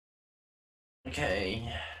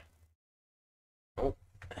Okay. Oh,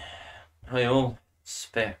 hi all.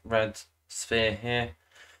 Red Sphere here.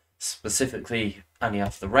 Specifically, only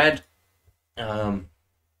have the red.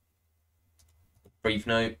 Brief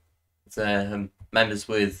note: they're members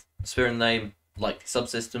with sphere name, likely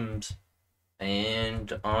subsystems,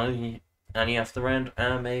 and I, only have the red,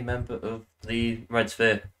 am a member of the red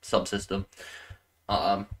sphere subsystem.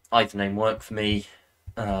 Either name work for me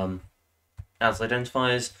as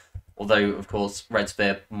identifiers. Although, of course, red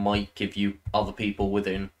sphere might give you other people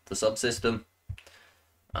within the subsystem.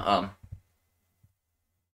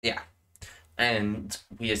 Yeah. And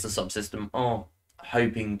we as the subsystem are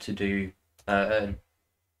hoping to do an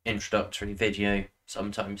introductory video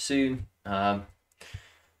sometime soon. Can't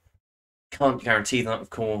guarantee that, of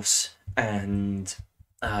course, and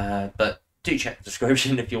but do check the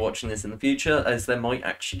description if you're watching this in the future, as there might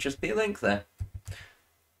actually just be a link there.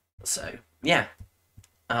 So, yeah.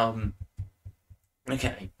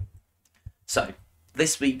 Okay. So,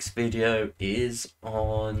 this week's video is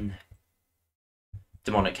on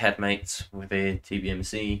demonic headmates within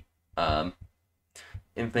TBMC.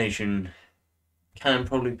 Information can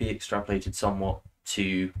probably be extrapolated somewhat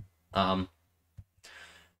to other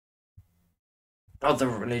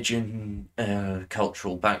religion,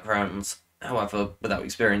 cultural backgrounds. However, without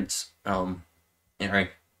experience, I'm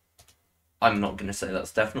not going to say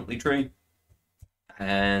that's definitely true.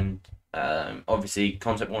 And obviously,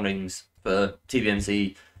 content warnings for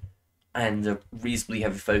TBMC and a reasonably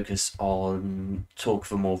heavy focus on talk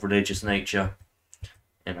of a more religious nature.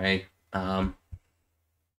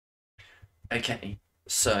 Okay,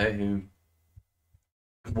 so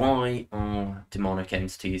why are demonic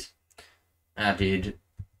entities added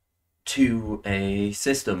to a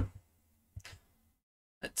system?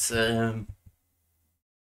 It's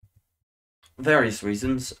various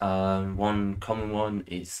reasons. One common one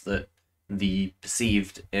is that the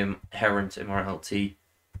perceived inherent immorality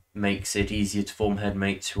makes it easier to form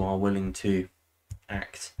headmates who are willing to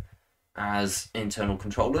act as internal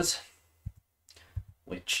controllers,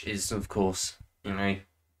 which is, of course,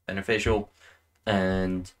 beneficial,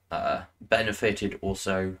 and benefited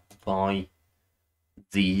also by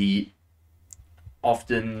the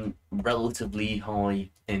often relatively high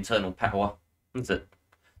internal power that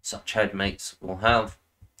such headmates will have.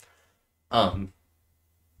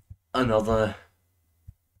 Another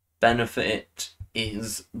benefit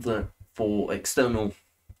is that for external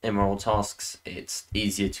immoral tasks, it's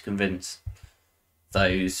easier to convince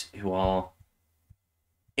those who are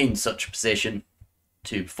in such a position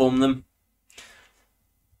to perform them,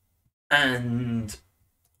 and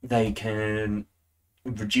they can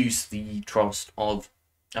reduce the trust of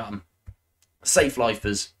safe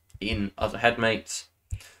lifers in other headmates,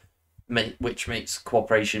 which makes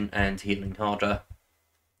cooperation and healing harder,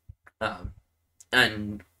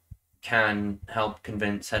 and can help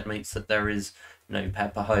convince headmates that there is no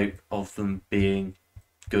pepper hope of them being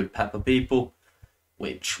good pepper people,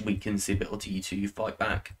 which weakens the ability to fight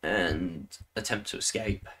back and attempt to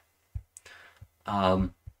escape.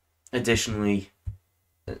 Additionally,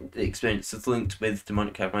 the experience that's linked with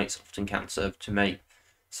demonic headmates often can serve to make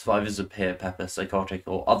survivors appear pepper psychotic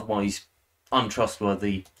or otherwise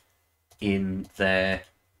untrustworthy in their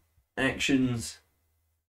actions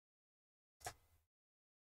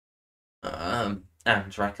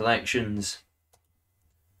and recollections,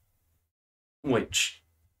 which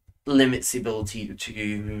limits the ability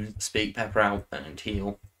to speak pepper out and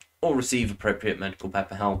heal or receive appropriate medical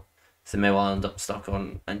pepper help. So they may well end up stuck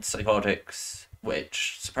on antipsychotics,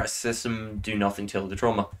 which suppress the system, do nothing till the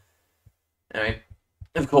trauma.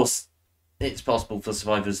 Of course, it's possible for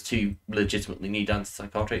survivors to legitimately need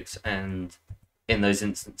antipsychotics, and in those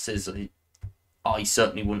instances, I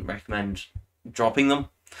certainly wouldn't recommend dropping them.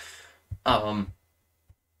 But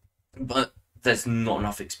there's not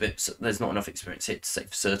enough experience. There's not enough experience here to say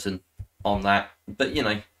for certain on that. But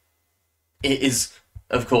it is,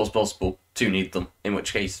 of course, possible to need them. In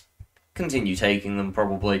which case, continue taking them.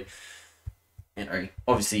 Probably,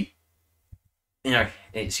 obviously,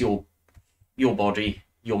 it's your body,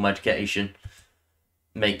 your medication.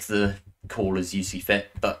 Make the call as you see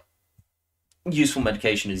fit. But useful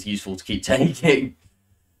medication is useful to keep taking.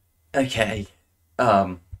 Okay.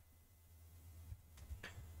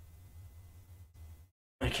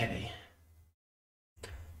 Okay.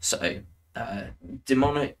 So,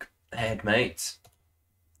 demonic headmates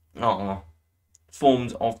are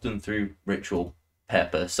formed often through ritual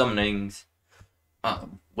pepper summonings,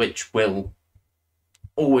 which will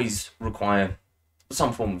always require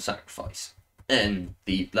some form of sacrifice. And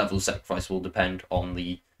the level of sacrifice will depend on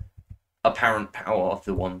the apparent power of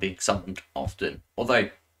the one being summoned often.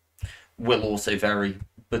 Although, will also vary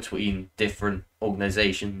between different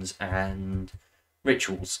organizations and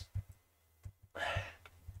rituals.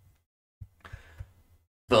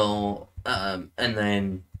 But and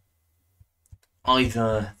then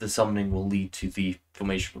either the summoning will lead to the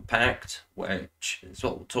formation of a pact, which is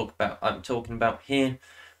what I'm talking about here.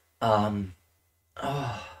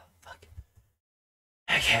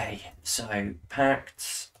 Okay, so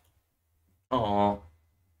pacts are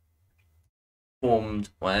formed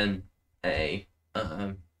when a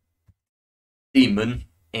demon,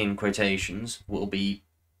 in quotations, will be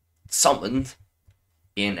summoned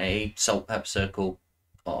in a salt pepper circle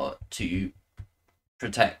to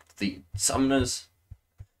protect the summoners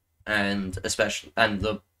and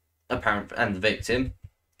the victim.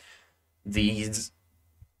 These,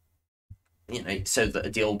 so that a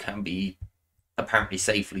deal can be apparently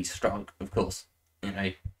safely struck. Of course,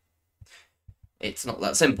 it's not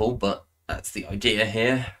that simple, but that's the idea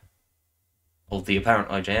here, or the apparent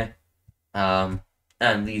idea. And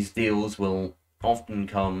these deals will often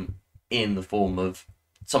come in the form of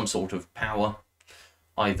some sort of power,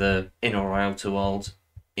 either in or outer world,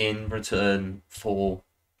 in return for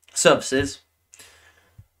services,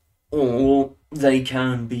 or they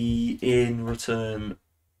can be in return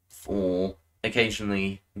for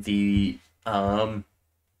occasionally the a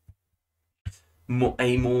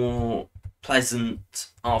more pleasant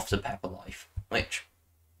after pepper life, which,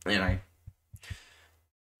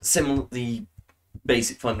 the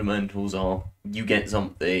basic fundamentals are you get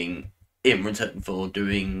something in return for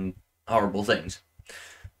doing horrible things.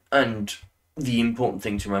 And the important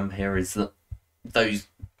thing to remember here is that those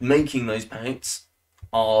making those pacts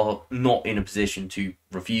are not in a position to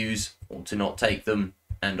refuse or to not take them,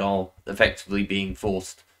 and are effectively being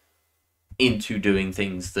forced into doing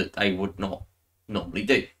things that they would not normally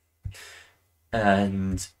do.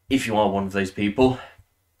 And if you are one of those people,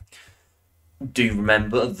 do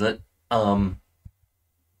remember that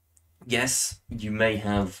yes, you may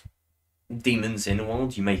have demons in a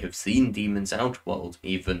world, you may have seen demons out world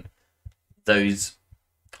even. Those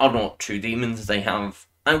are not true demons, they have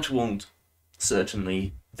outer world.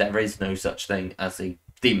 Certainly there is no such thing as a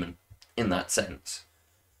demon in that sense.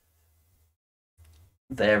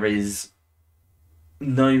 There is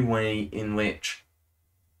no way in which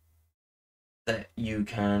that you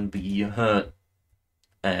can be hurt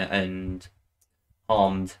and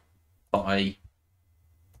harmed by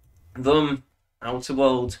them outer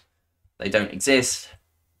world. They don't exist.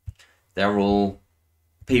 They're all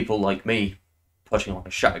people like me putting on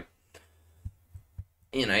a show.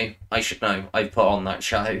 I should know I've put on that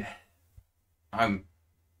show. I'm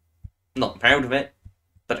not proud of it,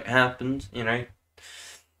 but it happened.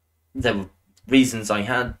 There were reasons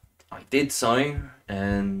I did so,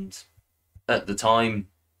 and at the time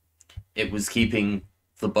it was keeping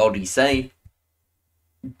the body safe,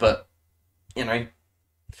 but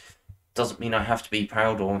doesn't mean I have to be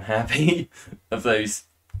proud or happy of those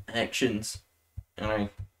actions.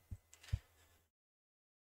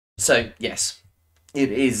 So yes,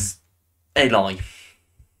 it is a lie.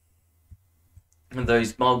 And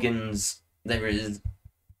those bargains, there is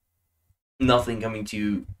nothing coming to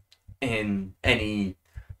you in any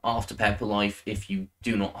after pepper life if you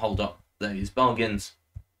do not hold up those bargains.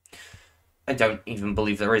 I don't even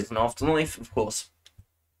believe there is an afterlife, of course.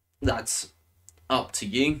 That's up to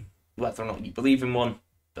you, whether or not you believe in one,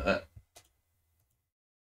 but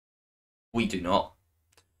we do not.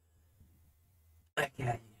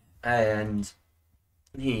 Okay, and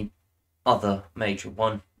the other major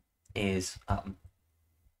one is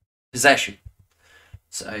possession.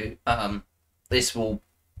 So this will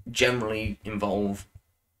generally involve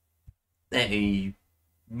a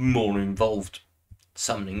more involved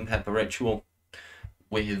summoning pepper ritual,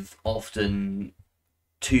 with often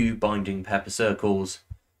 2 binding pepper circles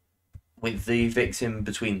with the victim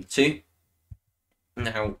between the 2.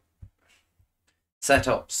 Now,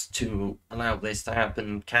 setups to allow this to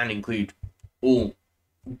happen can include all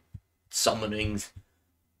summonings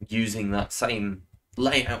using that same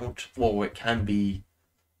layout, or it can be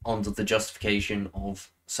under the justification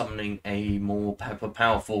of summoning a more pepper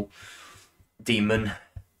powerful demon,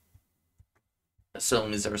 as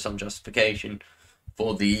long as there is some justification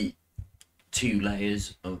for the 2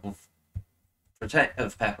 layers of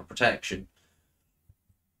pepper protection.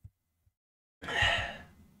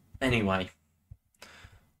 Anyway,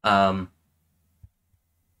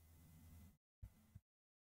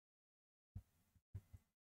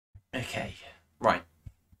 okay, right.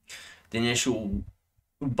 The initial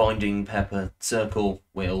binding pepper circle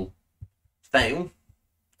will fail.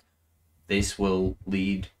 This will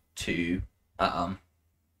lead to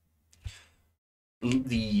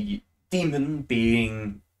the demon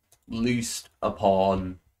being loosed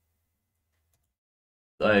upon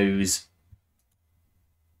those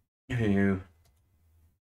who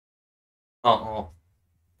are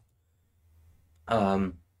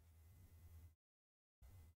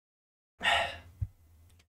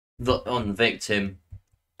on the victim,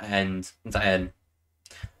 and then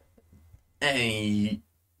a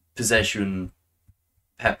possession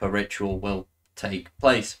pepper ritual will take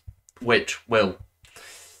place, which will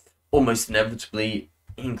almost inevitably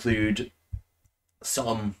include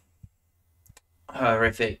some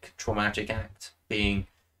horrific traumatic act being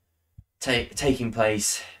taking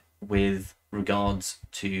place with regards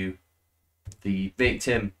to the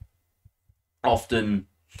victim. Often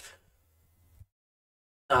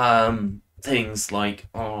things like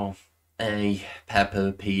a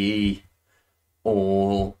pepper PE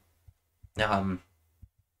or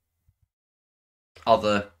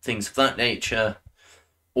other things of that nature,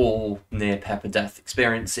 or near pepper death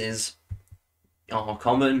experiences are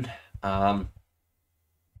common.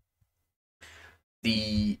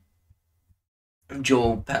 The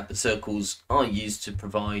dual pepper circles are used to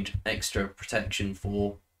provide extra protection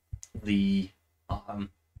for the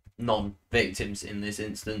non-victims in this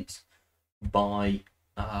instance by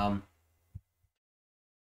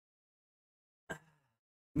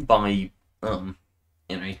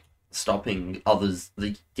stopping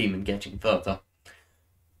the demon getting further.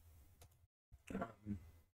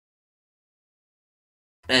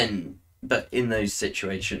 But in those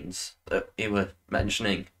situations that you were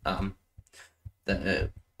mentioning,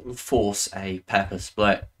 that force a pepper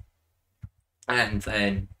split, and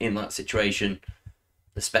then in that situation,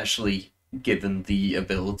 especially given the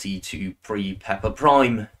ability to pre-pepper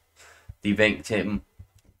prime the victim,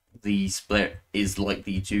 the split is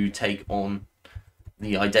likely to take on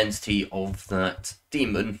the identity of that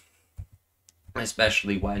demon,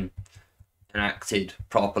 especially when enacted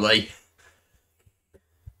properly.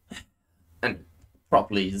 And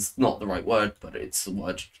properly is not the right word, but it's the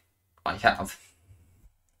word I have.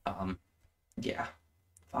 Yeah.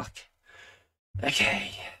 Fuck.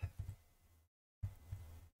 Okay.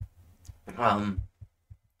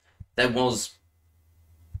 There was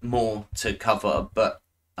more to cover, but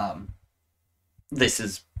this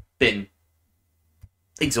has been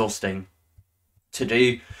exhausting to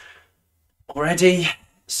do already,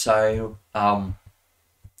 so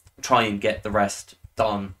try and get the rest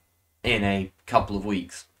done in a couple of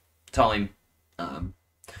weeks' time.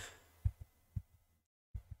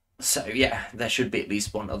 So yeah, there should be at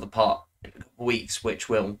least one other part in a couple of weeks, which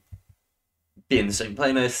will be in the same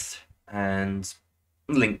playlist and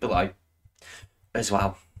link below as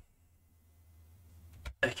well.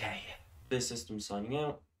 Okay, this system signing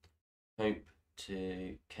out. Hope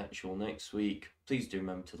to catch you all next week. Please do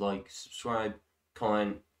remember to like, subscribe,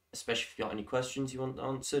 comment, especially if you've got any questions you want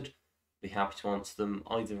answered. Be happy to answer them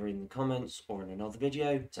either in the comments or in another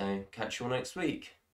video. So catch you all next week.